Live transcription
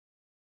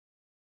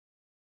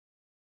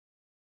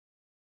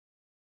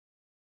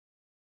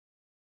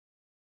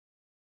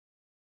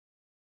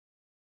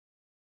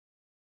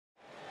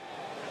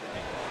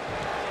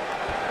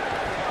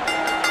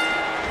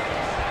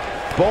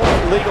Both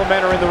legal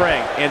men are in the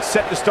ring and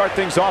set to start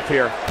things off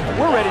here.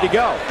 We're ready to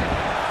go.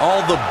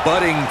 All the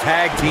budding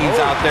tag teams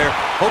out there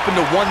hoping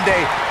to one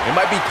day, it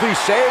might be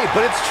cliche,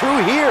 but it's true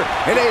here.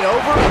 It ain't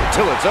over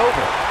till it's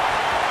over.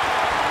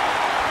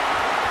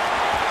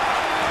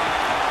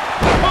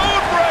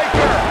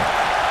 Moonbreaker!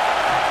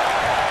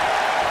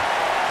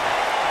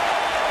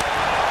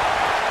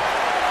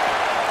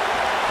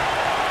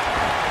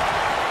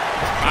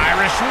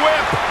 Irish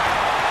whip!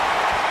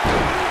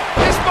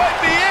 This might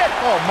be it!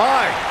 Oh,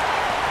 my.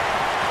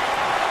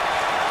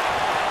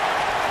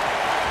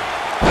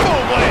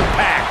 What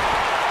impact!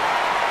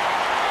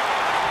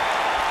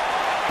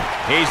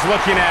 He's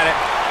looking at it.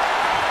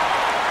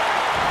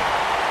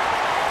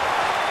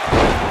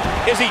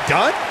 Is he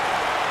done?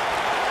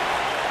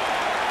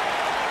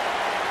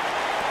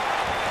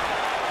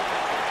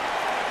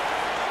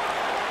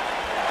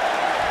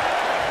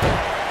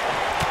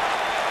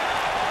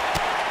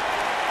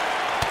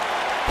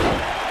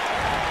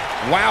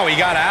 Wow, he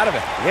got out of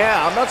it.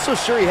 Yeah, I'm not so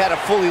sure he had it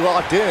fully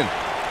locked in.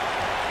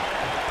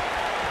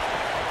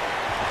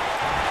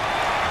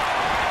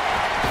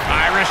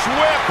 Irish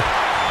whip.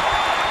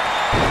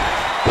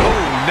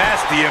 oh,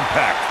 nasty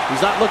impact.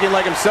 He's not looking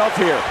like himself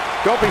here.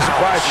 Don't be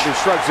surprised if he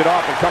shrugs it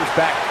off and comes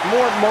back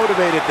more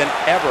motivated than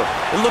ever.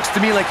 It looks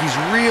to me like he's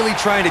really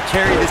trying to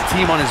carry this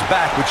team on his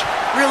back, which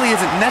really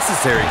isn't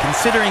necessary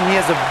considering he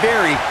has a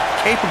very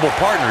capable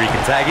partner he can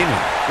tag in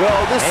with. Well,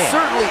 this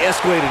certainly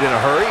escalated in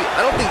a hurry.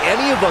 I don't think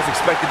any of us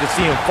expected to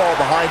see him fall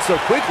behind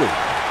so quickly.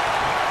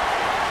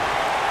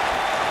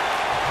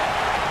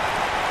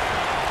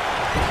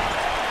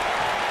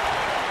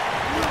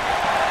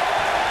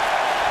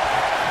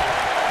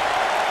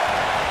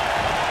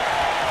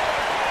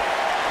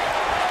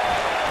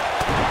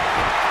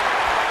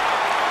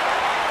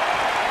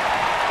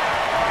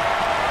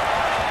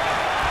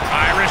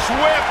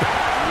 Whip.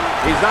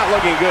 He's not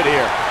looking good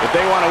here. If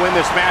they want to win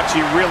this match,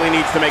 he really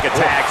needs to make a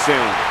tag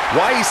soon.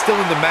 Why he's still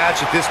in the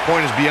match at this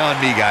point is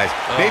beyond me, guys.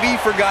 Maybe he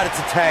forgot it's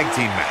a tag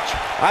team match.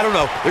 I don't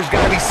know. There's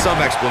got to be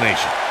some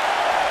explanation.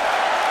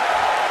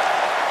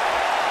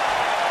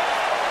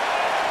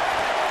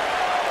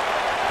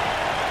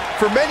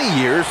 For many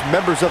years,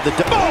 members of the...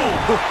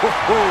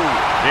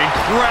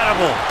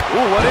 Incredible.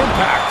 Ooh, what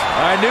impact.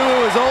 I knew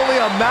it was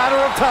only a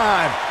matter of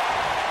time.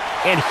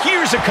 And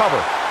here's a cover.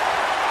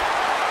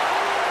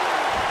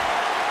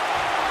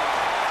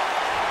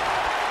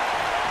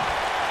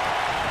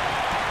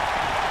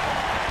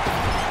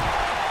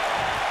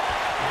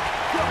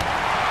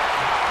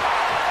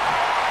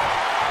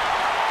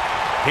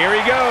 Here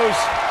he goes.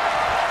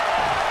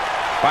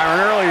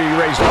 Byron, earlier you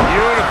raised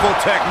beautiful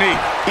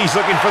technique. He's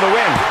looking for the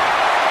win.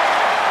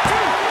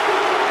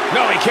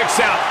 No, he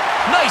kicks out.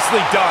 Nicely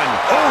done.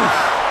 Oof.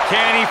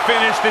 Can he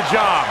finish the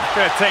job?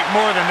 Gonna take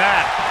more than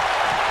that.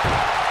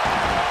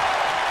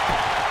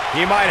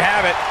 He might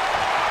have it.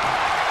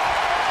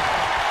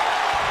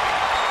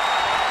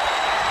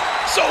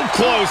 So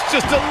close,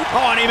 just a...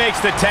 Oh, and he makes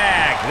the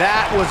tag.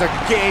 That was a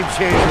game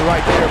changer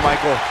right there,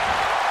 Michael.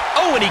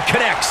 Oh, and he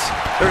connects.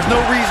 There's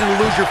no reason to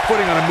lose your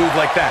footing on a move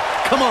like that.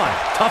 Come on,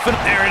 toughen.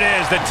 There it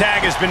is. The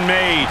tag has been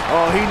made.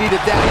 Oh, he needed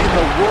that in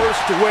the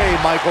worst way,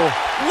 Michael.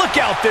 Look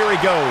out. There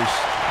he goes.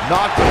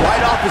 Knocked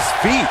right off his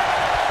feet.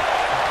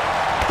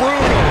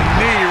 Brutal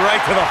knee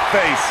right to the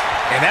face.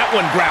 And that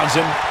one grounds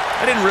him.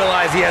 I didn't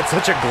realize he had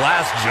such a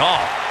glass jaw.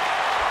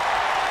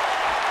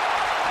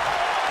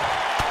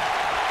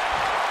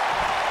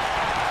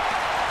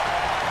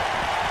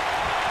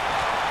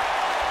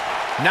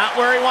 Not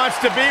where he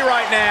wants to be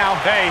right now.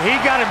 Hey, he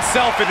got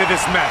himself into this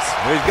mess.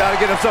 He's got to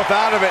get himself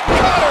out of it.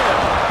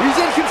 He's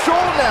in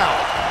control now.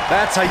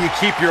 That's how you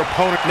keep your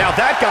opponent. Now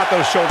that got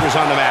those shoulders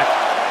on the mat.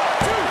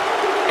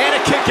 And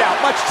a kick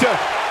out, much to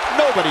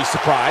nobody's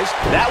surprise.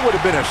 That would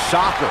have been a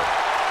shocker.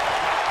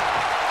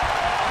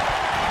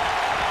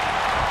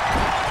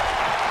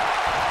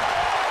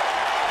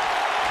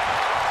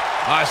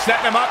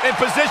 Setting him up in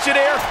position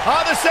here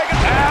on the second.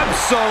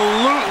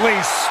 Absolutely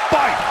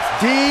spiked.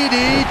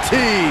 DDT.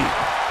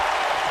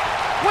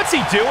 What's he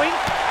doing?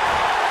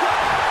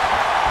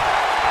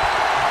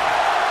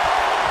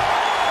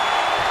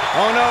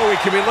 Oh no, we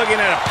could be looking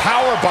at a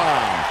power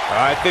bomb.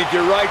 I think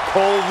you're right,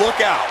 Cole. Look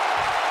out.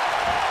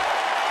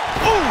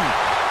 Ooh!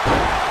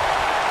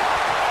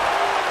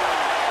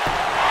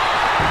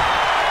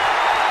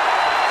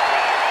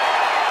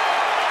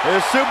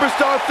 His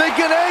superstar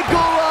thinking ankle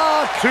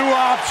lock. Two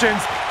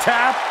options.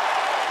 Tap.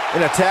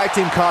 In a tag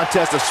team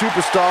contest, a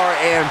superstar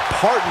and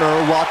partner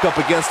lock up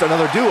against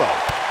another duo.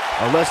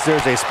 Unless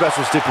there's a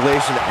special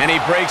stipulation. And he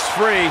breaks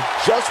free.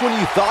 Just when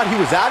you thought he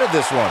was out of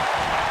this one.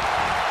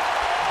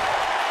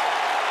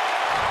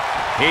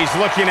 He's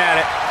looking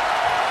at it.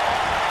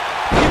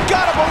 You've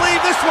got to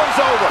believe this one's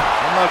over.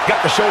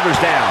 Got the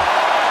shoulders down.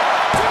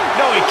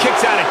 No, he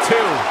kicks out at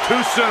two.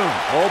 Too soon.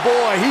 Oh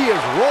boy, he is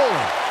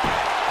rolling.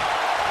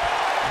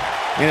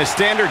 In a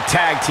standard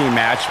tag team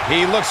match,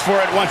 he looks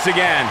for it once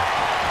again.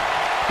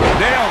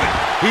 Nailed it.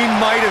 He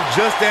might have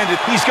just ended.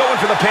 He's going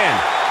for the pin.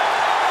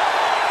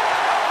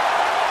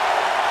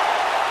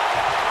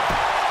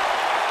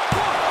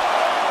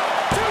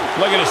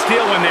 Looking to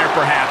steal one there,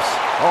 perhaps.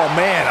 Oh,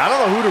 man, I don't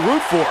know who to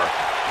root for.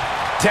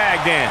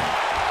 Tagged in.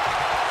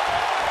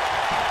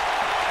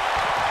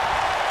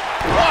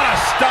 What a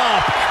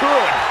stomp.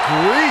 Good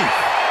grief.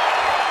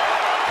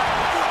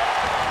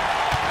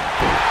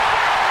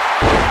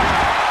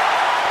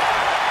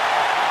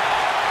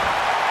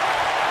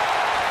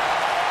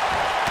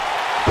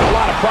 A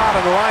lot of pride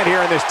on the line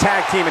here in this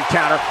tag team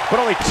encounter, but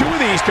only two of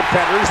these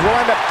competitors will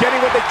end up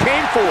getting what they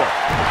came for,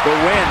 the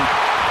win.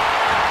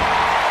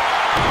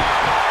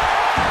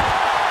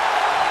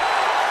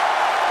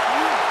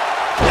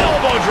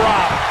 Elbow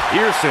drop.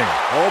 Piercing.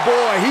 Oh,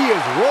 boy, he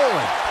is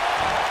rolling.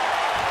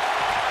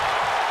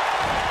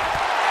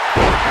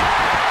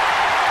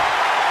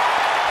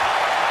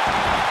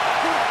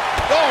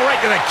 Oh, right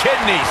to the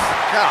kidneys.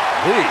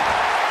 Golly.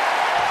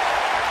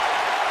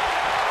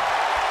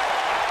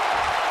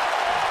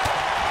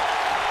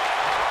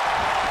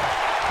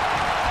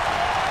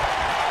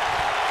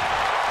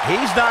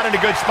 He's not in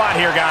a good spot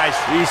here, guys.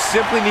 He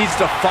simply needs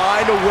to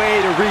find a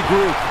way to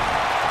regroup.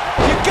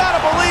 You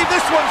gotta believe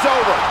this one's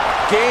over.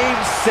 Game,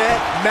 set,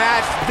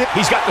 match.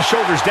 He's got the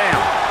shoulders down.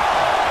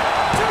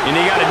 And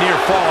he got a near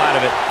fall out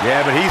of it.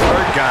 Yeah, but he's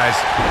hurt, guys.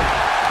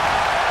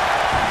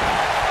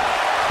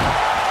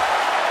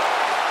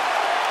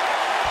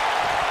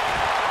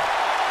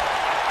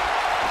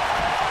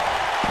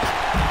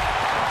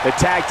 The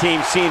tag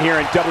team scene here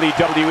in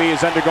WWE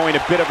is undergoing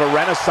a bit of a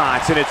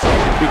renaissance, and it's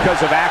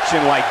because of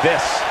action like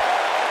this.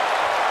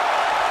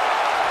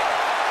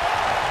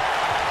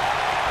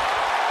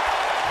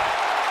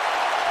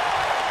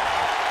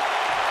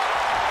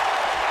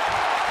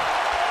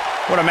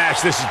 What a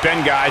match this has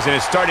been, guys, and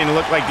it's starting to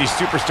look like these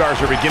superstars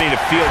are beginning to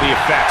feel the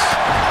effects.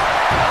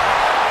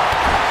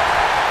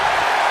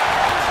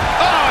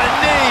 Oh, a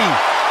knee!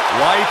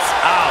 Lights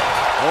out.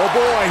 Oh,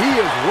 boy, he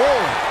is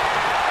rolling.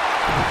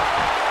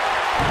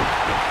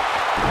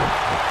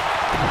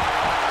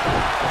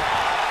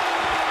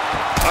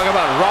 Talk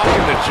about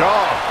rocking the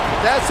jaw.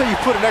 That's how you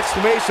put an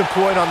exclamation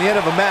point on the end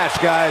of a match,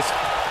 guys.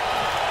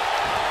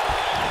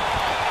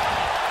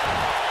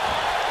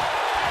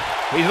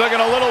 He's looking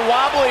a little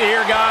wobbly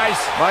here, guys.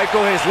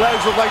 Michael, his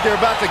legs look like they're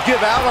about to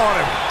give out on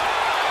him.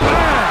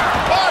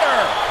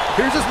 Butter!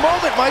 Here's his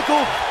moment,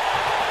 Michael.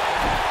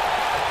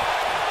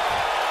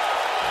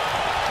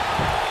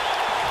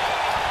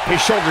 His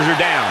shoulders are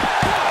down.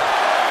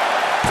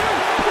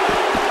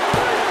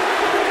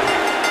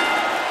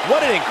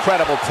 What an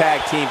incredible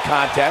tag team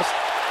contest.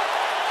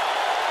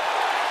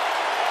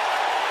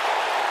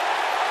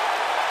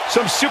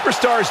 Some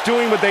superstars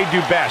doing what they do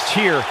best.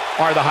 Here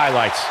are the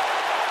highlights.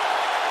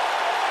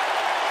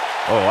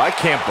 Oh, I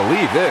can't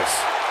believe this.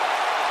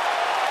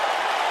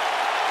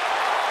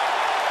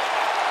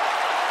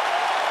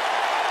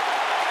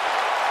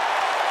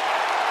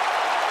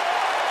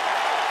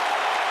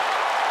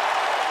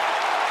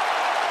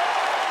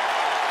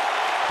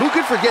 Who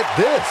could forget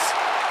this?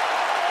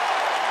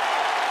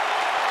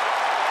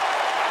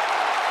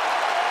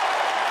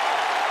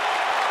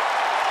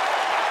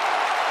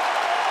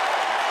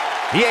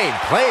 He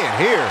ain't playing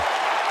here.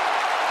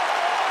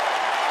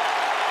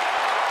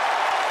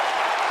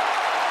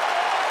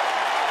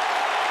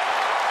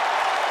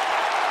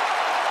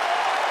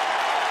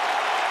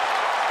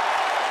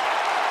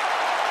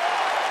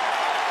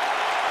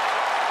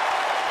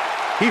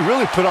 He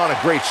really put on a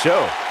great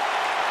show.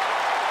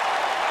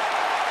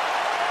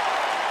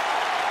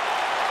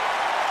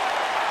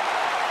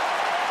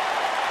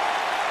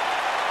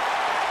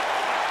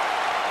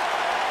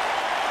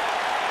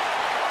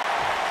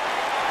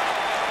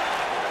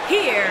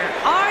 Here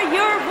are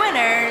your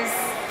winners,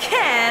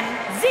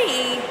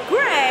 Kenzi,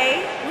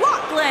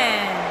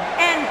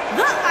 and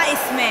the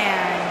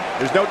Iceman.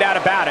 There's no doubt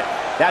about it.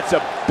 That's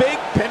a big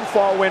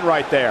pinfall win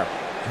right there.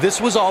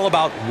 This was all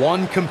about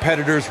one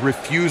competitor's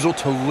refusal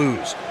to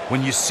lose.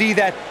 When you see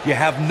that, you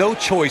have no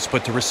choice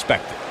but to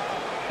respect it.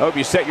 Hope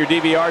you set your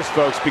DVRs,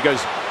 folks,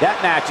 because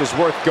that match is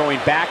worth going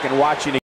back and watching again.